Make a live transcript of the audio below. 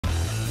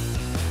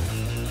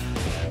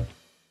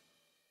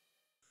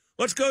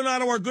Let's go now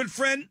to our good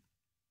friend,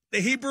 the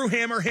Hebrew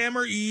Hammer,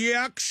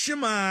 Yuck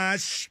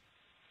Shamash.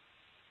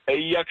 Hey,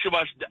 Yuck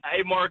Shamash.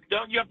 Hey, Mark,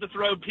 don't you have to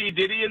throw P.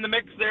 Diddy in the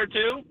mix there,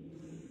 too?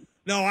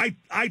 No,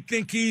 I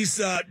think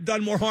he's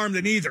done more harm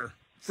than either,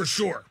 for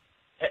sure.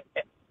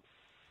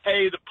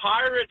 Hey, the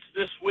Pirates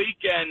this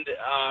weekend,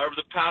 over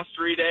the past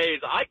 3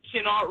 days, I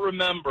cannot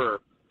remember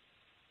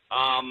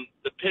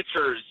the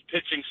pitchers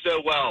pitching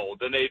so well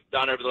than they've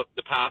done over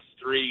the past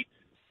three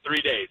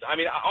days. I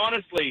mean,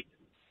 honestly,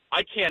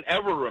 I can't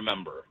ever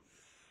remember.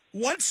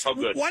 Once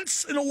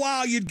in a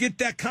while, you'd get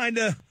that kind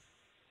of,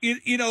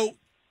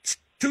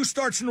 2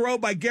 starts in a row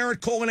by Garrett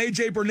Cole and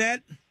A.J.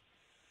 Burnett.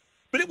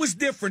 But it was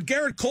different.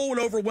 Garrett Cole would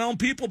overwhelm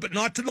people, but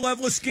not to the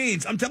level of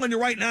Skeens. I'm telling you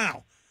right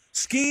now,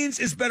 Skeens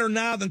is better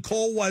now than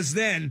Cole was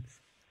then.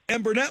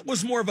 And Burnett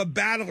was more of a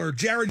battler.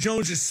 Jared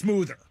Jones is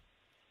smoother.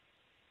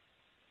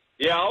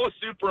 Yeah, I was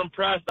super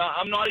impressed.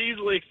 I'm not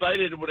easily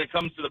excited when it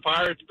comes to the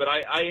Pirates, but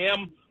I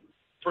am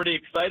pretty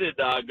excited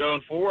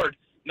going forward.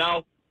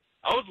 Now,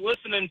 I was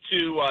listening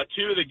to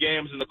 2 of the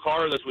games in the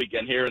car this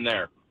weekend here and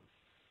there.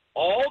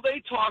 All they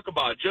talk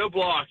about, Joe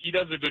Block, he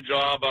does a good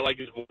job. I like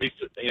his voice,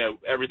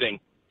 everything.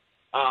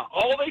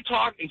 All they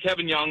talk, and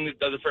Kevin Young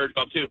does a fair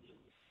job too,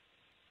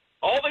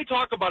 all they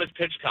talk about is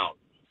pitch count.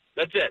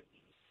 That's it.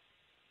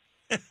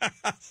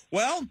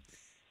 Well,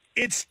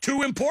 it's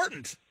too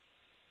important.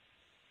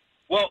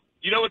 Well,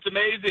 what's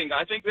amazing?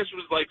 I think this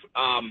was like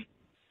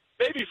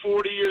maybe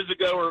 40 years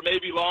ago or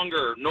maybe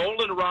longer.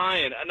 Nolan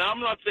Ryan, and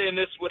I'm not saying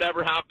this would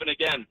ever happen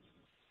again.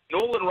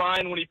 Nolan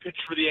Ryan, when he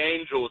pitched for the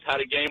Angels, had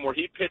a game where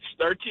he pitched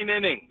 13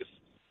 innings,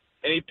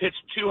 and he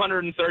pitched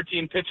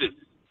 213 pitches.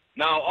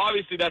 Now,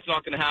 obviously, that's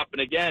not going to happen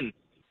again,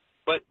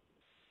 but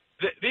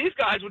these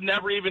guys would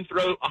never even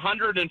throw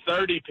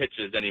 130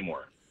 pitches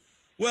anymore.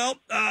 Well,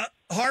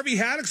 Harvey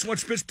Haddix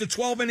once pitched a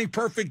 12-inning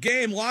perfect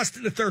game, lost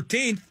in the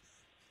 13th.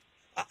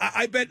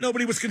 I bet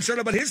nobody was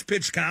concerned about his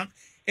pitch count,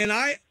 and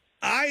I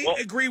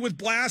agree with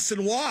Blass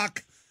and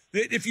Walk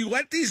that if you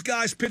let these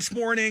guys pitch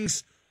more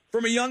innings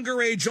from a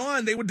younger age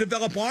on, they would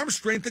develop arm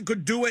strength and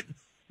could do it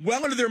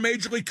well into their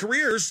major league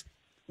careers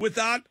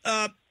without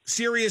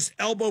serious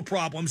elbow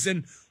problems.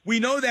 And we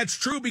know that's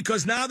true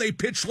because now they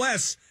pitch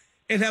less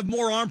and have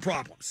more arm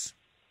problems.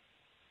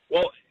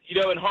 Well,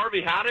 in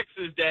Harvey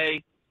Haddix's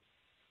day,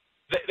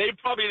 they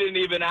probably didn't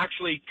even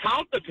actually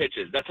count the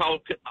pitches. That's how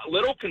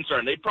little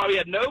concerned. They probably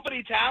had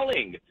nobody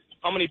tallying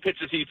how many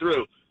pitches he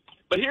threw.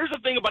 But here's the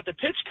thing about the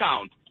pitch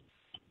count.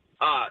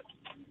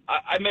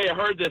 I may have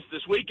heard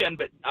this weekend,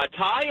 but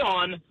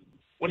Tyon,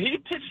 when he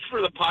pitched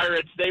for the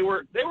Pirates, they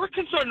were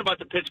concerned about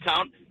the pitch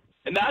count,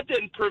 and that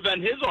didn't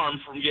prevent his arm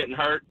from getting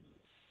hurt.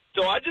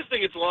 So I just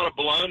think it's a lot of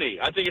baloney.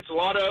 I think it's a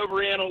lot of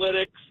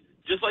over-analytics,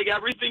 just like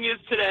everything is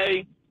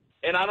today,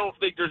 and I don't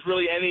think there's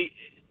really an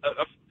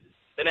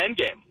end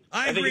game.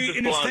 I agree,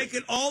 and it's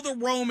taken all the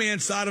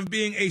romance out of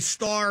being a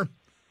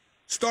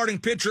starting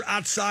pitcher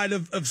outside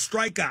of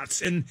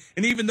strikeouts, and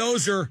even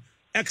those are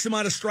X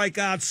amount of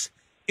strikeouts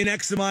in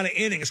X amount of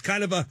innings,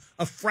 kind of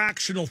a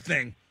fractional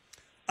thing.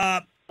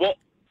 Well,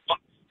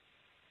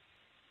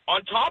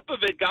 on top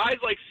of it, guys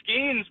like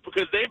Skeens,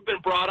 because they've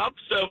been brought up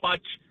so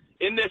much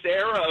in this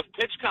era of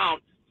pitch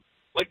count,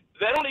 like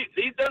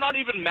they're not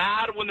even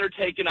mad when they're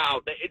taken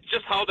out. It's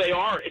just how they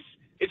are.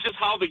 It's just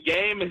how the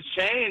game has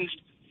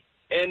changed,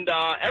 and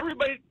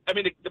everybody. I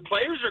mean, the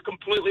players are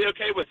completely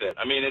okay with it.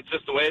 I mean, it's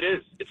just the way it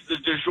is. It's the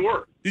du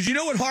jour. Did you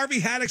know what Harvey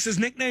Haddix's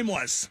nickname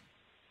was?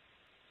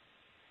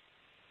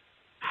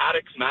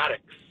 Haddix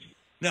Maddox.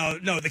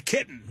 No, the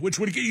kitten, which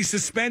would get you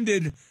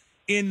suspended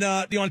in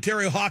the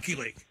Ontario Hockey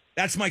League.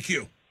 That's my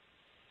cue.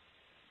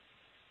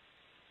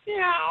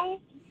 Meow.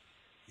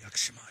 Yuck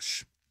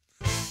shamash.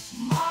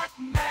 Mark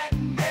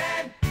Madden,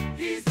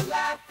 he's the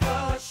life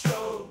of the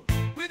show.